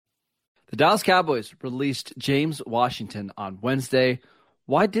The Dallas Cowboys released James Washington on Wednesday.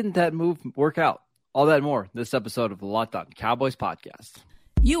 Why didn't that move work out? All that and more this episode of the Locked On Cowboys podcast.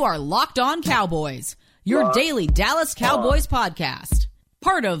 You are Locked On Cowboys, your daily Dallas Cowboys podcast.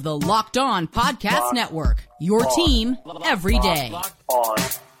 Part of the Locked On Podcast Network, your team every day.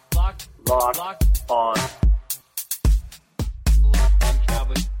 Locked On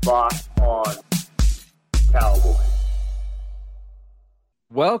Cowboys.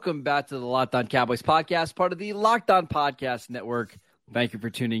 Welcome back to the Locked On Cowboys podcast, part of the Locked On Podcast Network. Thank you for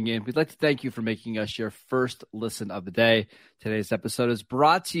tuning in. We'd like to thank you for making us your first listen of the day. Today's episode is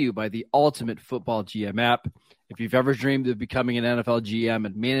brought to you by the Ultimate Football GM app. If you've ever dreamed of becoming an NFL GM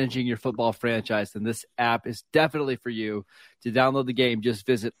and managing your football franchise, then this app is definitely for you. To download the game, just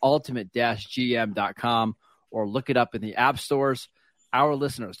visit ultimate-gm.com or look it up in the app stores. Our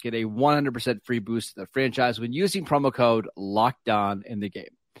listeners get a 100% free boost to their franchise when using promo code LOCKEDON in the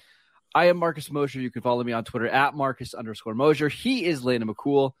game. I am Marcus Mosher. You can follow me on Twitter at Marcus_Mosher. He is Landon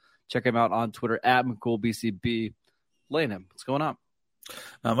McCool. Check him out on Twitter at McCoolBCB. Landon, what's going on?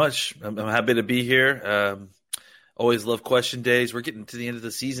 Not much. I'm happy to be here. Always love question days. We're getting to the end of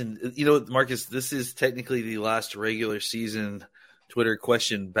the season. You know, Marcus, this is technically the last regular season Twitter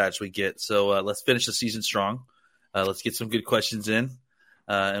question batch we get. So let's finish the season strong. Let's get some good questions in.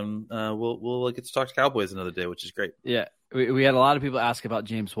 And we'll get to talk to Cowboys another day, which is great. Yeah. We had a lot of people ask about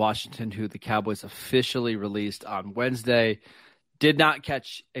James Washington, who the Cowboys officially released on Wednesday. Did not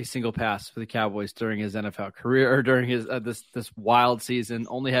catch a single pass for the Cowboys during his NFL career or during his this wild season.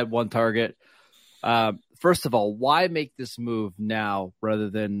 Only had one target. First of all, why make this move now rather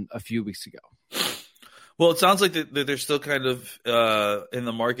than a few weeks ago? Well, it sounds like that they're still kind of in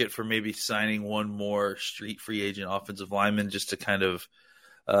the market for maybe signing one more street free agent offensive lineman just to kind of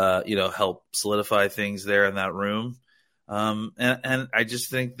help solidify things there in that room. And I just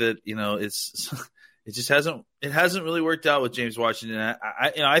think that, it just hasn't really worked out with James Washington.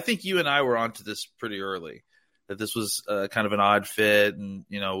 I think you and I were onto this pretty early, that this was kind of an odd fit, and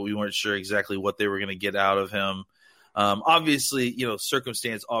we weren't sure exactly what they were going to get out of him. Obviously,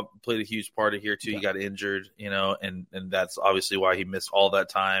 circumstance played a huge part of here too. Yeah. He got injured, and that's obviously why he missed all that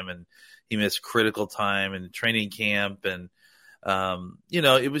time, and he missed critical time in training camp, and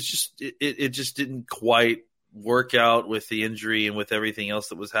it was just it just didn't quite work out with the injury and with everything else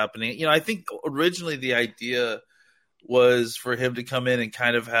that was happening. I think originally the idea was for him to come in and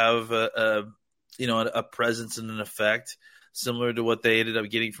kind of have a presence and an effect similar to what they ended up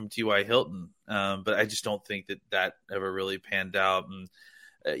getting from T.Y. Hilton. But I just don't think that ever really panned out. And,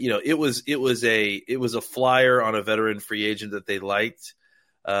 it was a flyer on a veteran free agent that they liked.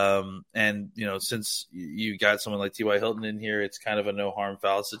 Since you got someone like T.Y. Hilton in here, it's kind of a no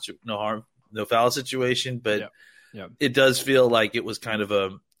foul situation, but It does feel like it was kind of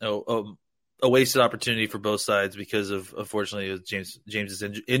a wasted opportunity for both sides because of, unfortunately, James's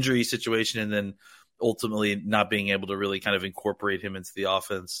injury situation, and then ultimately not being able to really kind of incorporate him into the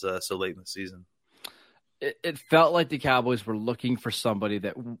offense so late in the season. It felt like the Cowboys were looking for somebody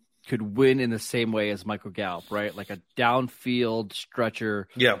that could win in the same way as Michael Gallup, right? Like a downfield stretcher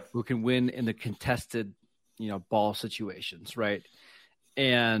who can win in the contested, ball situations, right?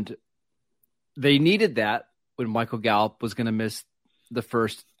 And they needed that when Michael Gallup was going to miss the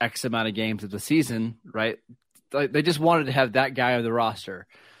first X amount of games of the season, right? They just wanted to have that guy on the roster.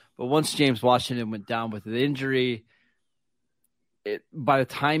 But once James Washington went down with an injury, by the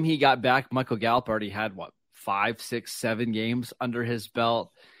time he got back, Michael Gallup already had, 5, 6, 7 games under his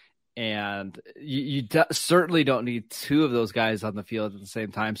belt. And you certainly don't need two of those guys on the field at the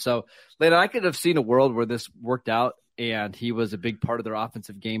same time. So, Landon, I could have seen a world where this worked out and he was a big part of their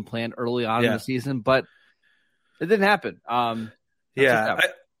offensive game plan early on in the season, but it didn't happen. I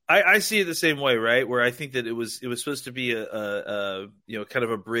see it the same way, right? Where I think that it was supposed to be a kind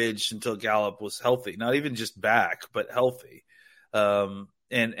of a bridge until Gallup was healthy, not even just back, but healthy.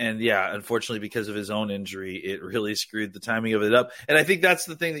 Unfortunately, because of his own injury, it really screwed the timing of it up. And I think that's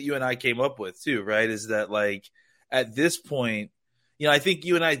the thing that you and I came up with too, right? Is that like at this point, I think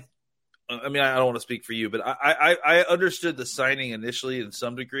you and I don't want to speak for you, but I understood the signing initially in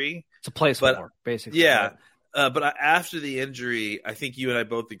some degree. It's a placeholder, basically. Yeah. Right? But after the injury, I think you and I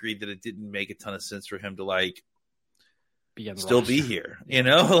both agreed that it didn't make a ton of sense for him to still be here,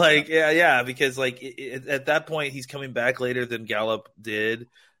 because at that point he's coming back later than Gallup did.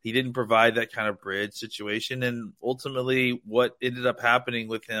 He didn't provide that kind of bridge situation, and ultimately what ended up happening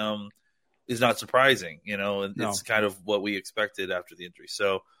with him is not surprising, it's kind of what we expected after the injury.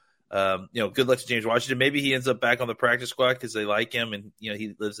 So, good luck to James Washington. Maybe he ends up back on the practice squad because they like him and,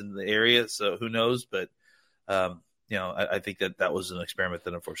 he lives in the area. So who knows? But, I think that was an experiment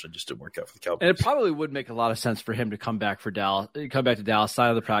that unfortunately just didn't work out for the Cowboys. And it probably would make a lot of sense for him to come back to Dallas, sign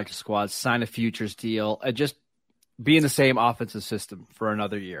on the practice squad, sign a futures deal, and just be in the same offensive system for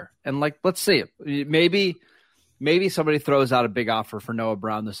another year. And let's see it. Maybe somebody throws out a big offer for Noah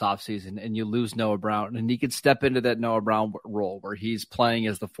Brown this offseason and you lose Noah Brown, and he could step into that Noah Brown role where he's playing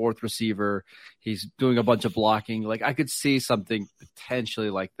as the fourth receiver. He's doing a bunch of blocking. I could see something potentially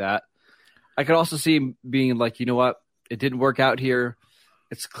like that. I could also see him being like, you know what? It didn't work out here.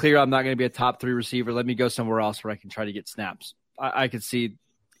 It's clear I'm not going to be a top 3 receiver. Let me go somewhere else where I can try to get snaps. I could see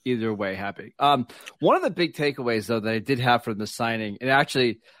either way happening. One of the big takeaways, though, that I did have from the signing, and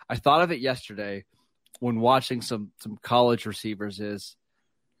actually I thought of it yesterday when watching some college receivers, is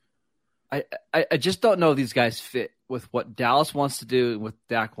I just don't know if these guys fit with what Dallas wants to do and what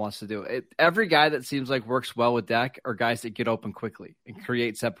Dak wants to do. Every guy that seems like works well with Dak are guys that get open quickly and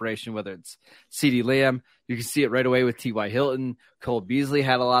create separation, whether it's CeeDee Lamb. You can see it right away with T.Y. Hilton. Cole Beasley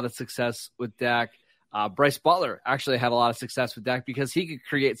had a lot of success with Dak. Bryce Butler actually had a lot of success with Dak because he could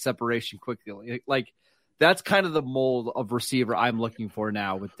create separation quickly. That's kind of the mold of receiver I'm looking for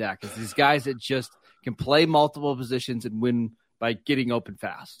now with Dak, is these guys that just can play multiple positions and win by getting open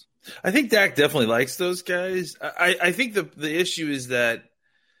fast. I think Dak definitely likes those guys. I think the issue is that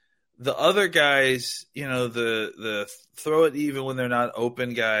the other guys, the throw it even when they're not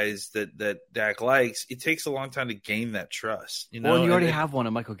open guys that Dak likes, it takes a long time to gain that trust. Well, you already have one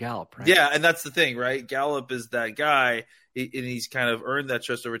in Michael Gallup, right? Yeah, and that's the thing, right? Gallup is that guy, and he's kind of earned that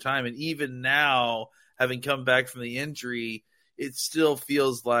trust over time. And even now, having come back from the injury, it still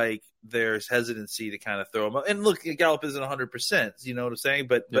feels like there's hesitancy to kind of throw him up. And look, Gallup isn't 100%, you know what I'm saying?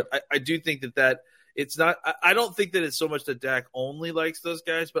 But I do think that it's not – I don't think that it's so much that Dak only likes those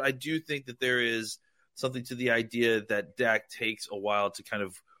guys, but I do think that there is something to the idea that Dak takes a while to kind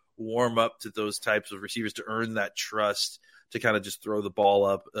of warm up to those types of receivers, to earn that trust, to kind of just throw the ball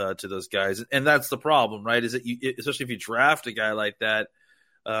up to those guys. And that's the problem, right, is that especially if you draft a guy like that,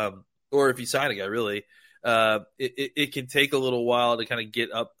 or if you sign a guy really – it can take a little while to kind of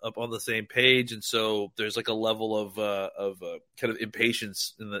get up on the same page, and so there's a level of kind of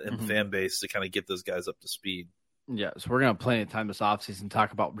impatience in the fan base to kind of get those guys up to speed. Yeah, so we're gonna have plenty of time this offseason to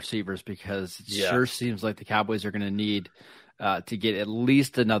talk about receivers, because it sure seems like the Cowboys are gonna need to get at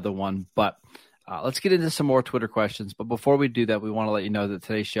least another one. But let's get into some more Twitter questions. But before we do that, we want to let you know that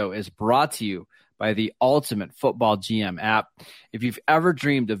today's show is brought to you by the Ultimate Football GM app. If you've ever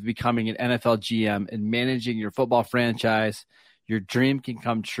dreamed of becoming an NFL GM and managing your football franchise, your dream can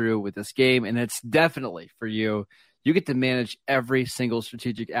come true with this game, and it's definitely for you. You get to manage every single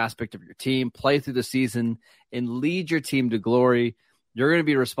strategic aspect of your team, play through the season, and lead your team to glory. You're going to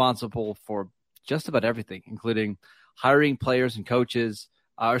be responsible for just about everything, including hiring players and coaches,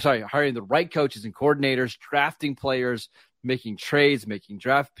 hiring the right coaches and coordinators, drafting players, making trades, making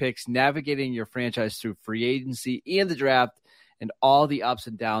draft picks, navigating your franchise through free agency and the draft, and all the ups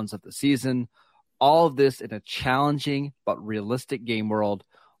and downs of the season. All of this in a challenging but realistic game world.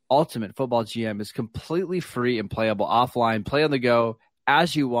 Ultimate Football GM is completely free and playable offline. Play on the go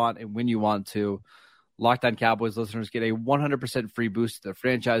as you want and when you want to. Locked On Cowboys listeners get a 100% free boost to their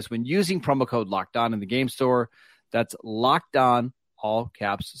franchise when using promo code Locked On in the game store. That's Locked On, all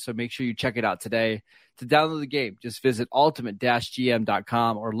caps. So make sure you check it out today. To download the game, just visit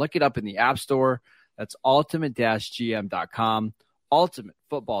ultimate-gm.com or look it up in the App Store. That's ultimate-gm.com. Ultimate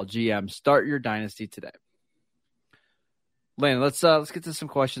Football GM. Start your dynasty today. Landon, let's get to some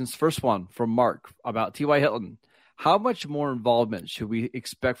questions. First one from Mark about T.Y. Hilton. How much more involvement should we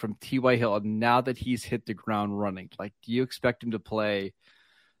expect from T.Y. Hilton now that he's hit the ground running? Do you expect him to play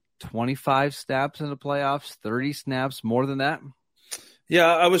 25 snaps in the playoffs, 30 snaps, more than that?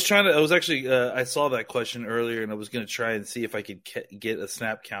 Yeah, I saw that question earlier, and I was going to try and see if I could get a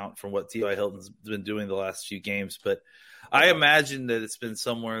snap count from what T.Y. Hilton's been doing the last few games. But I imagine that it's been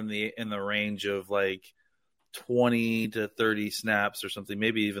somewhere in the range of 20 to 30 snaps or something,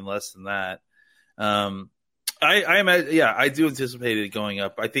 maybe even less than that. I imagine, I do anticipate it going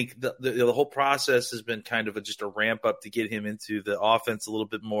up. I think the whole process has been kind of just a ramp up to get him into the offense a little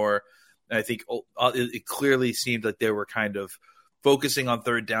bit more. And I think it clearly seemed like they were kind of focusing on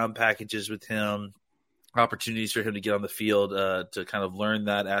third down packages with him, opportunities for him to get on the field to kind of learn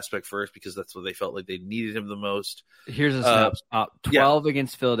that aspect first, because that's what they felt like they needed him the most. Here's a snap. 12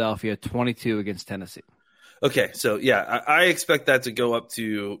 against Philadelphia, 22 against Tennessee. Okay, so I expect that to go up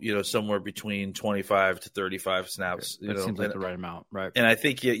to somewhere between 25 to 35 snaps. That seems like the right amount, right? And I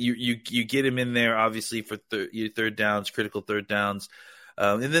think you get him in there obviously for third downs, critical third downs,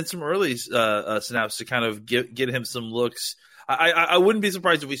 and then some early snaps to kind of get him some looks. I wouldn't be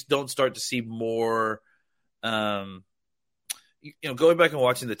surprised if we don't start to see more going back and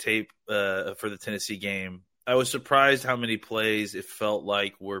watching the tape for the Tennessee game, I was surprised how many plays it felt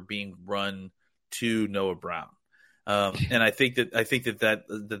like were being run to Noah Brown. And I think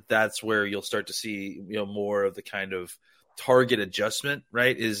that's where you'll start to see, more of the kind of target adjustment,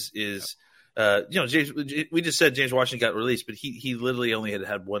 right? James, we just said James Washington got released, but he literally only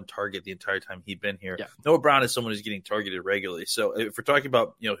had one target the entire time he'd been here. Yeah. Noah Brown is someone who's getting targeted regularly. So if we're talking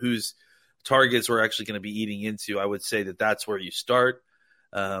about, whose targets we're actually going to be eating into, I would say that's where you start.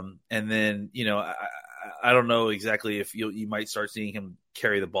 And then, I don't know exactly if you might start seeing him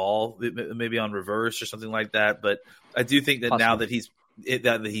carry the ball, maybe on reverse or something like that. But I do think that now that he's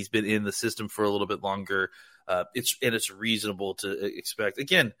been in the system for a little bit longer, it's reasonable to expect.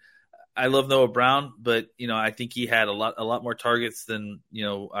 Again, I love Noah Brown, but I think he had a lot more targets than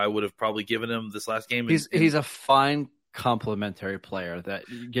I would have probably given him this last game. He's a fine complementary player that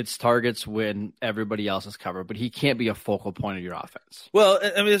gets targets when everybody else is covered, but he can't be a focal point of your offense. Well,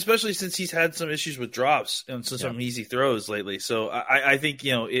 I mean, especially since he's had some issues with drops and some easy throws lately. So I think,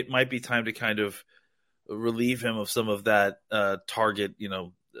 it might be time to kind of relieve him of some of that target,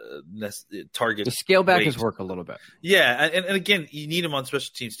 target. To scale back his work a little bit. Yeah. And again, you need him on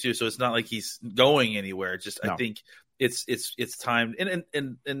special teams too. So it's not like he's going anywhere. I think it's time and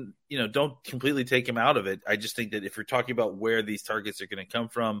don't completely take him out of it. I just think that if you're talking about where these targets are going to come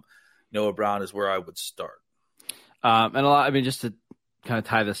from, Noah Brown is where I would start. Just to kind of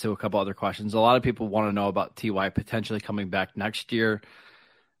tie this to a couple other questions, a lot of people want to know about T.Y. potentially coming back next year.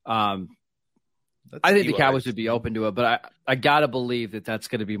 I think the Cowboys would be open to it, but I gotta believe that's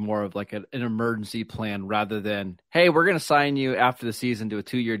going to be more of like an emergency plan rather than, hey, we're going to sign you after the season to a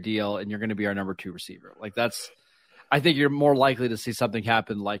 2-year deal and you're going to be our number 2 receiver. Like I think you're more likely to see something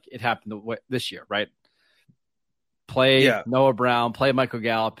happen like it happened this year, right? Play Noah Brown, play Michael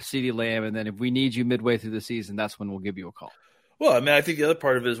Gallup, CeeDee Lamb, and then if we need you midway through the season, that's when we'll give you a call. Well, I mean, I think the other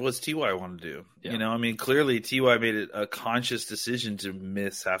part of it is what's T.Y. want to do? Yeah. Clearly T.Y. made it a conscious decision to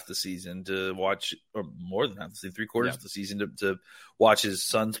miss half the season to watch, or more than half the season, 3/4 of the season to watch his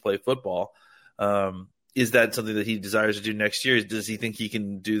sons play football. Is that something that he desires to do next year? Does he think he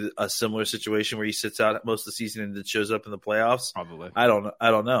can do a similar situation where he sits out most of the season and then shows up in the playoffs? Probably. I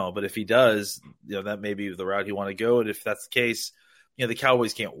don't know. But if he does, that may be the route he want to go. And if that's the case, the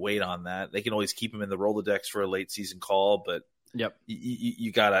Cowboys can't wait on that. They can always keep him in the Rolodex for a late season call, but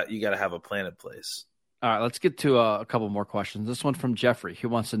you gotta have a plan in place. All right, let's get to a couple more questions. This one from Jeffrey. He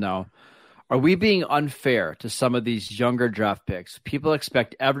wants to know, are we being unfair to some of these younger draft picks? People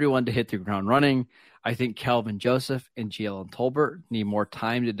expect everyone to hit the ground running. I think Kelvin Joseph and Jalen Tolbert need more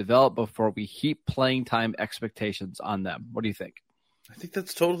time to develop before we heap playing time expectations on them. What do you think? I think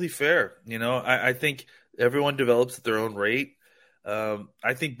that's totally fair. I think everyone develops at their own rate.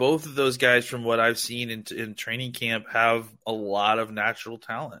 I think both of those guys, from what I've seen in training camp, have a lot of natural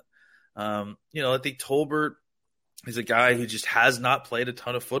talent. I think Tolbert is a guy who just has not played a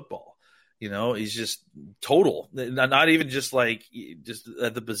ton of football. He's just total, not even just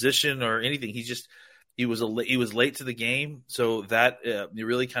at the position or anything. He was late to the game, so that it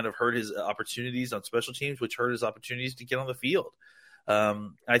really kind of hurt his opportunities on special teams, which hurt his opportunities to get on the field.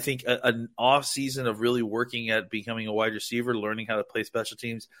 I think an off season of really working at becoming a wide receiver, learning how to play special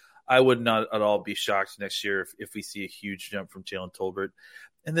teams, I would not at all be shocked next year if we see a huge jump from Jalen Tolbert.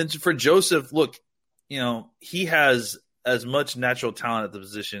 And then for Joseph, look, he has as much natural talent at the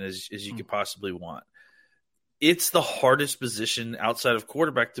position as you could possibly want. It's the hardest position outside of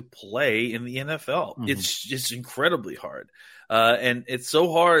quarterback to play in the NFL. Mm-hmm. It's just incredibly hard. And it's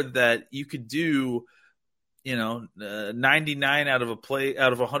so hard that you could do, 99 out of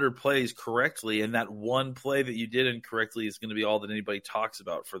 100 plays correctly. And that one play that you did incorrectly is going to be all that anybody talks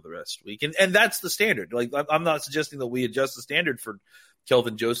about for the rest of the week. And that's the standard. Like, I'm not suggesting that we adjust the standard for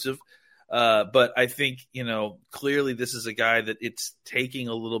Kelvin Joseph. But I think, clearly this is a guy that it's taking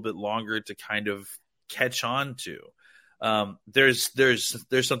a little bit longer to kind of catch on to. There's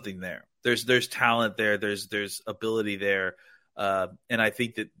something there. There's talent there. There's ability there. And I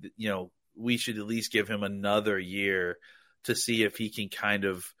think that, we should at least give him another year to see if he can kind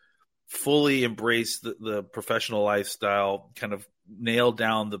of fully embrace the professional lifestyle, kind of nail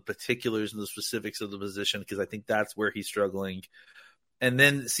down the particulars and the specifics of the position, because I think that's where he's struggling. And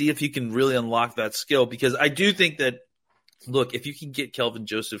then see if you can really unlock that skill, because I do think that, look, if you can get Kelvin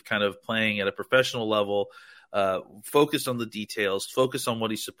Joseph kind of playing at a professional level, focused on the details, focused on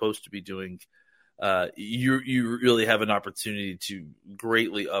what he's supposed to be doing, you really have an opportunity to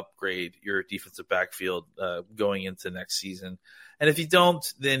greatly upgrade your defensive backfield going into next season. And if you don't,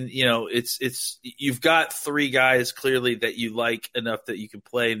 then, you've got 3 guys clearly that you like enough that you can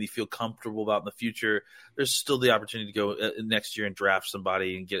play and you feel comfortable about in the future. There's still the opportunity to go next year and draft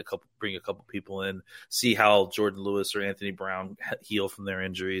somebody and bring a couple people in, see how Jordan Lewis or Anthony Brown heal from their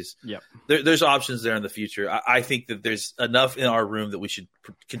injuries. Yep. There's options there in the future. I think that there's enough in our room that we should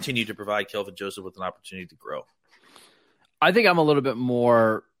continue to provide Kelvin Joseph with an opportunity to grow. I think I'm a little bit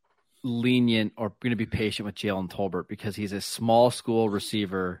more lenient or going to be patient with Jalen Tolbert because he's a small school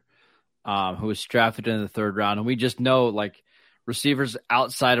receiver who was drafted in the 3rd round. And we just know, like, receivers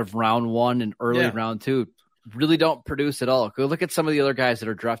outside of round 1 and early round 2 really don't produce at all. Go look at some of the other guys that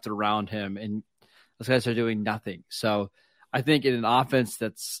are drafted around him, and those guys are doing nothing. So I think in an offense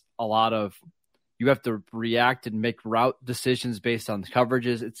that's a lot of you have to react and make route decisions based on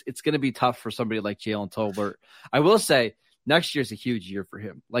coverages, it's going to be tough for somebody like Jalen Tolbert. I will say next year's a huge year for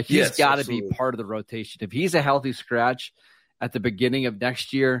him. Like, he's got to be part of the rotation. If he's a healthy scratch at the beginning of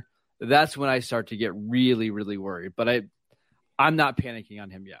next year, that's when I start to get really, really worried. But I'm not panicking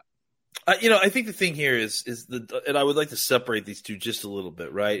on him yet. I think the thing here is and I would like to separate these two just a little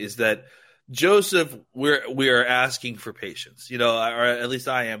bit, right? Is that Joseph, we are asking for patience, or at least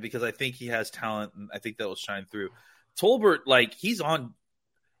I am, because I think he has talent and I think that will shine through. Tolbert, like, he's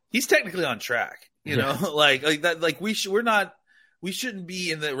technically on track, like that, like we shouldn't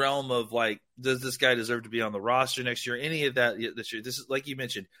be in the realm of, like, does this guy deserve to be on the roster next year? Any of that this year. This is, like you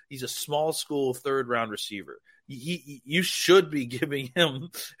mentioned, he's a small school 3rd round receiver. You should be giving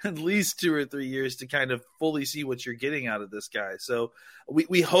him at least 2 or 3 years to kind of fully see what you're getting out of this guy. So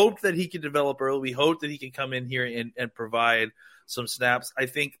we hope that he can develop early. We hope that he can come in here and provide some snaps. I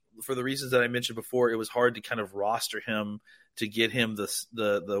think for the reasons that I mentioned before, it was hard to kind of roster him to get him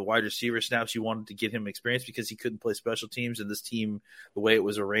the wide receiver snaps. You wanted to get him experience because he couldn't play special teams, and this team, the way it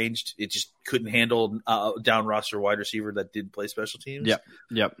was arranged, it just couldn't handle down roster wide receiver that didn't play special teams.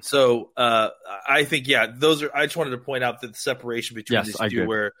 Yep. So I think, those are. I just wanted to point out the separation between these two,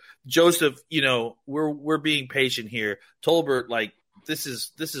 where Joseph, we're being patient here. Tolbert, like, this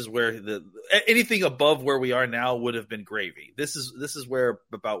is where anything above where we are now would have been gravy. This is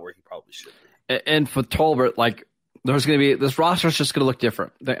about where he probably should be. And for Tolbert, like, there's going to be – this roster is just going to look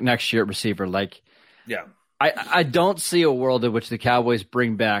different next year at receiver. Like, I don't see a world in which the Cowboys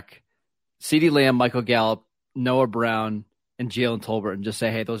bring back CeeDee Lamb, Michael Gallup, Noah Brown, and Jalen Tolbert and just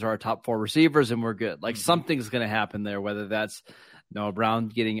say, hey, those are our top 4 receivers and we're good. Like, something's going to happen there, whether that's Noah Brown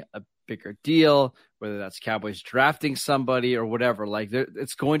getting a bigger deal, whether that's Cowboys drafting somebody or whatever. Like,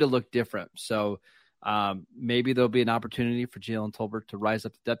 it's going to look different. So maybe there'll be an opportunity for Jalen Tolbert to rise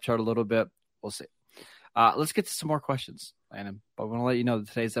up the depth chart a little bit. We'll see. Let's get to some more questions, Landon. But I want to let you know that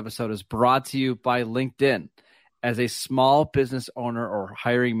today's episode is brought to you by LinkedIn. As a small business owner or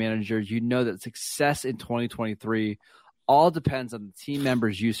hiring manager, you know that success in 2023 all depends on the team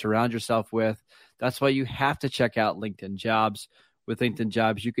members you surround yourself with. That's why you have to check out LinkedIn Jobs. With LinkedIn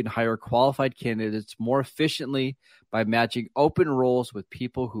Jobs, you can hire qualified candidates more efficiently by matching open roles with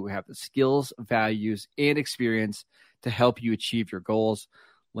people who have the skills, values, and experience to help you achieve your goals.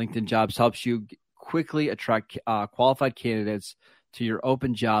 LinkedIn Jobs helps you quickly attract qualified candidates to your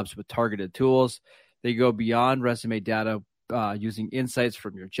open jobs with targeted tools. They go beyond resume data using insights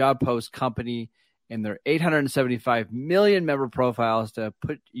from your job post, company, and their 875 million member profiles to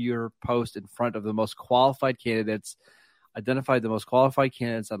put your post in front of the most qualified candidates. Identify the most qualified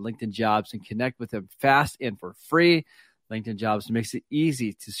candidates on LinkedIn Jobs and connect with them fast and for free. LinkedIn Jobs makes it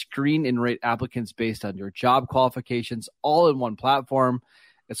easy to screen and rate applicants based on your job qualifications all in one platform.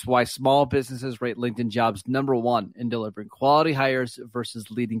 It's why small businesses rate LinkedIn Jobs #1 in delivering quality hires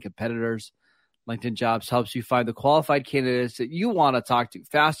versus leading competitors. LinkedIn Jobs helps you find the qualified candidates that you want to talk to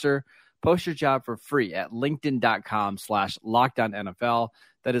faster. Post your job for free at linkedin.com/LockedOnNFL.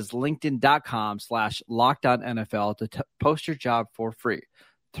 That is linkedin.com/LockedOnNFL to post your job for free.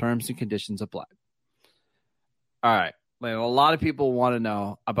 Terms and conditions apply. All right. A lot of people want to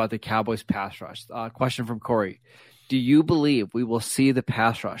know about the Cowboys pass rush. Question from Corey. Do you believe we will see the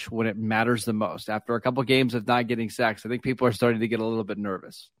pass rush when it matters the most? After a couple games of not getting sacks, I think people are starting to get a little bit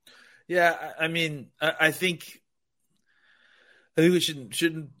nervous. Yeah, I mean, I think we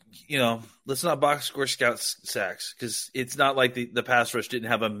shouldn't let's not box score scout sacks, because it's not like the pass rush didn't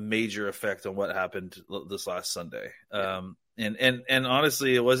have a major effect on what happened this last Sunday. And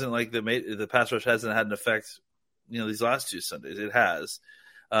honestly, it wasn't like the pass rush hasn't had an effect, these last 2 Sundays. It has.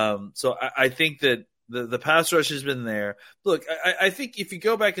 So I think that the pass rush has been there. Look, I think if you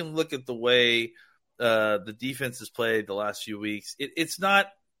go back and look at the way the defense has played the last few weeks, it's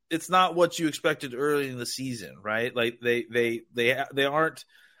not what you expected early in the season, right? Like they aren't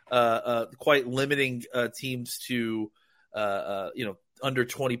quite limiting teams to under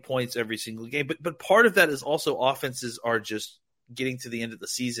 20 points every single game. But part of that is also offenses are just getting to the end of the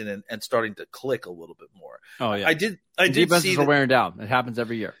season and starting to click a little bit more. Oh yeah, I did defenses are wearing down. It happens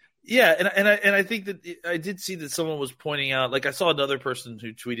every year. Yeah, and I think that I did see that someone was pointing out, like I saw another person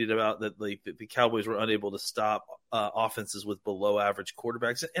who tweeted about that, like the Cowboys were unable to stop offenses with below average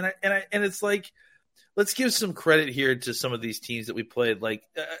quarterbacks, and it's like, let's give some credit here to some of these teams that we played, like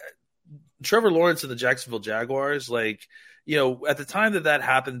Trevor Lawrence and the Jacksonville Jaguars. Like, at the time that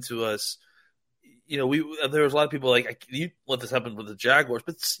happened to us, there was a lot of people like, you let this happen with the Jaguars,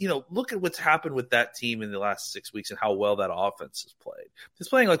 but look at what's happened with that team in the last 6 weeks and how well that offense has played. It's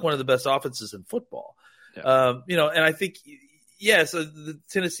playing like one of the best offenses in football. Yeah. And I think, so the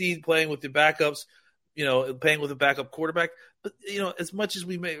Tennessee playing with the backups, playing with a backup quarterback, but as much as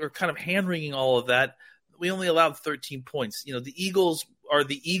we are kind of hand wringing all of that, we only allowed 13 points. The Eagles are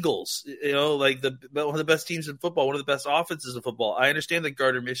the Eagles, like one of the best teams in football, one of the best offenses in football. I understand that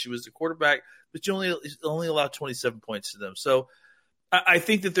Gardner Minshew is the quarterback, but you only allowed 27 points to them. So I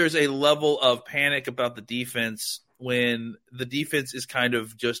think that there's a level of panic about the defense when the defense is kind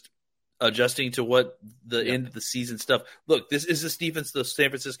of just adjusting to what the end of the season stuff. Look, this defense, the San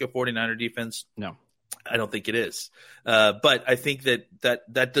Francisco 49er defense? No. I don't think it is. But I think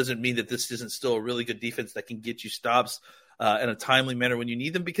that doesn't mean that this isn't still a really good defense that can get you stops in a timely manner when you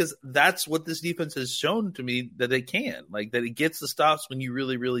need them, because that's what this defense has shown to me that they can. Like, that it gets the stops when you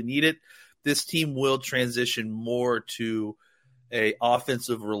really, really need it. This team will transition more to a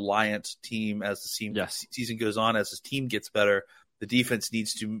offensive reliant team as the season goes on. As this team gets better, the defense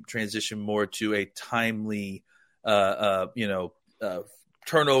needs to transition more to a timely,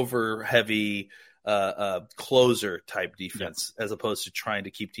 turnover heavy, closer type defense, as opposed to trying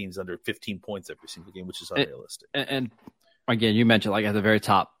to keep teams under 15 points every single game, which is unrealistic. And again, you mentioned, like, at the very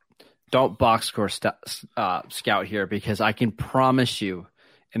top, don't box score scout here, because I can promise you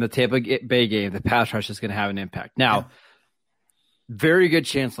in the Tampa Bay game, the pass rush is going to have an impact. Now, very good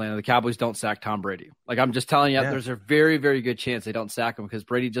chance, Landon, the Cowboys don't sack Tom Brady. Like, I'm just telling you, there's a very, very good chance they don't sack him, because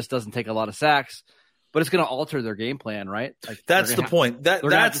Brady just doesn't take a lot of sacks. But it's going to alter their game plan, right? Like, that's the point.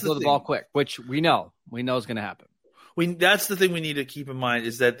 That's the ball quick, which we know is going to happen. That's the thing we need to keep in mind,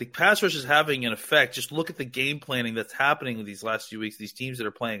 is that the pass rush is having an effect. Just look at the game planning that's happening in these last few weeks. These teams that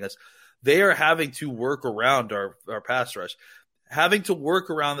are playing us, they are having to work around our pass rush. Having to work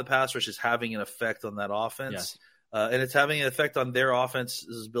around the pass rush is having an effect on that offense. Yes. And it's having an effect on their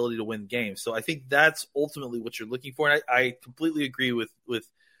offense's ability to win games. So I think that's ultimately what you're looking for. And I completely agree with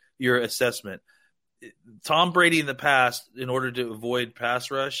your assessment. Tom Brady in the past, in order to avoid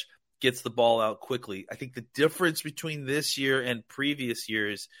pass rush, gets the ball out quickly. I think the difference between this year and previous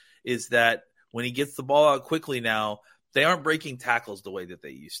years is that when he gets the ball out quickly now, they aren't breaking tackles the way that they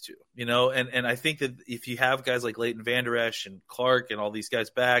used to, and I think that if you have guys like Leighton Vander Esch and Clark and all these guys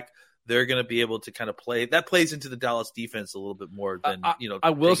back, they're going to be able to kind of play. That plays into the Dallas defense a little bit more than, I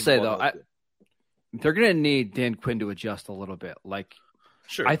will say, though, they're going to need Dan Quinn to adjust a little bit. Like,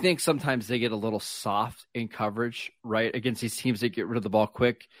 sure. I think sometimes they get a little soft in coverage, right, against these teams that get rid of the ball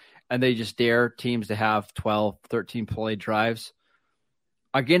quick, and they just dare teams to have 12, 13 play drives.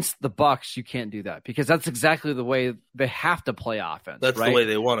 Against the Bucs, you can't do that, because that's exactly the way they have to play offense. That's right? The way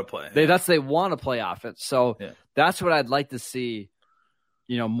they want to play. They want to play offense. So that's what I'd like to see.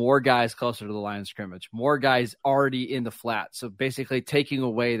 More guys closer to the line of scrimmage, more guys already in the flat. So basically taking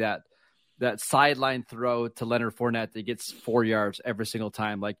away that sideline throw to Leonard Fournette that gets 4 yards every single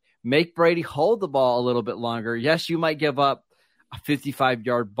time. Like, make Brady hold the ball a little bit longer. Yes, you might give up a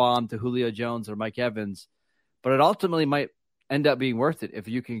 55-yard bomb to Julio Jones or Mike Evans, but it ultimately might end up being worth it if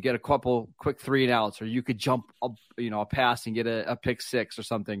you can get a couple quick 3-and-outs, or you could jump a pass and get a pick six or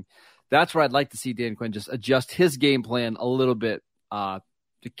something. That's where I'd like to see Dan Quinn just adjust his game plan a little bit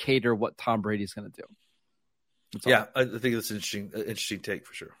to cater what Tom Brady's going to do. I think that's an interesting take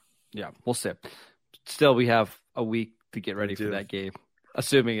for sure. Yeah, we'll see. Still, we have a week to get ready for that game,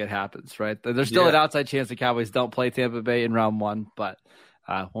 assuming it happens, right? There's still an outside chance the Cowboys don't play Tampa Bay in round one, but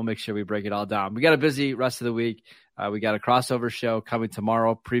we'll make sure we break it all down. We got a busy rest of the week. We got a crossover show coming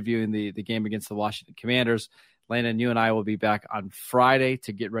tomorrow, previewing the game against the Washington Commanders. Landon, you and I will be back on Friday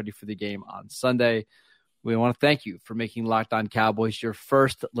to get ready for the game on Sunday. We want to thank you for making Locked On Cowboys your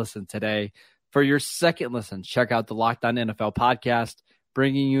first listen today. For your second listen, check out the Locked On NFL podcast,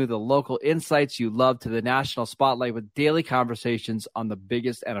 bringing you the local insights you love to the national spotlight with daily conversations on the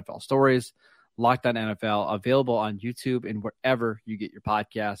biggest NFL stories. Locked On NFL, available on YouTube and wherever you get your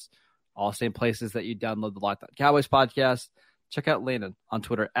podcasts. All same places that you download the Locked On Cowboys podcast. Check out Landon on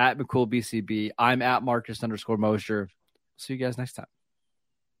Twitter @McCoolBCB. I'm @Marcus_Mosher. See you guys next time.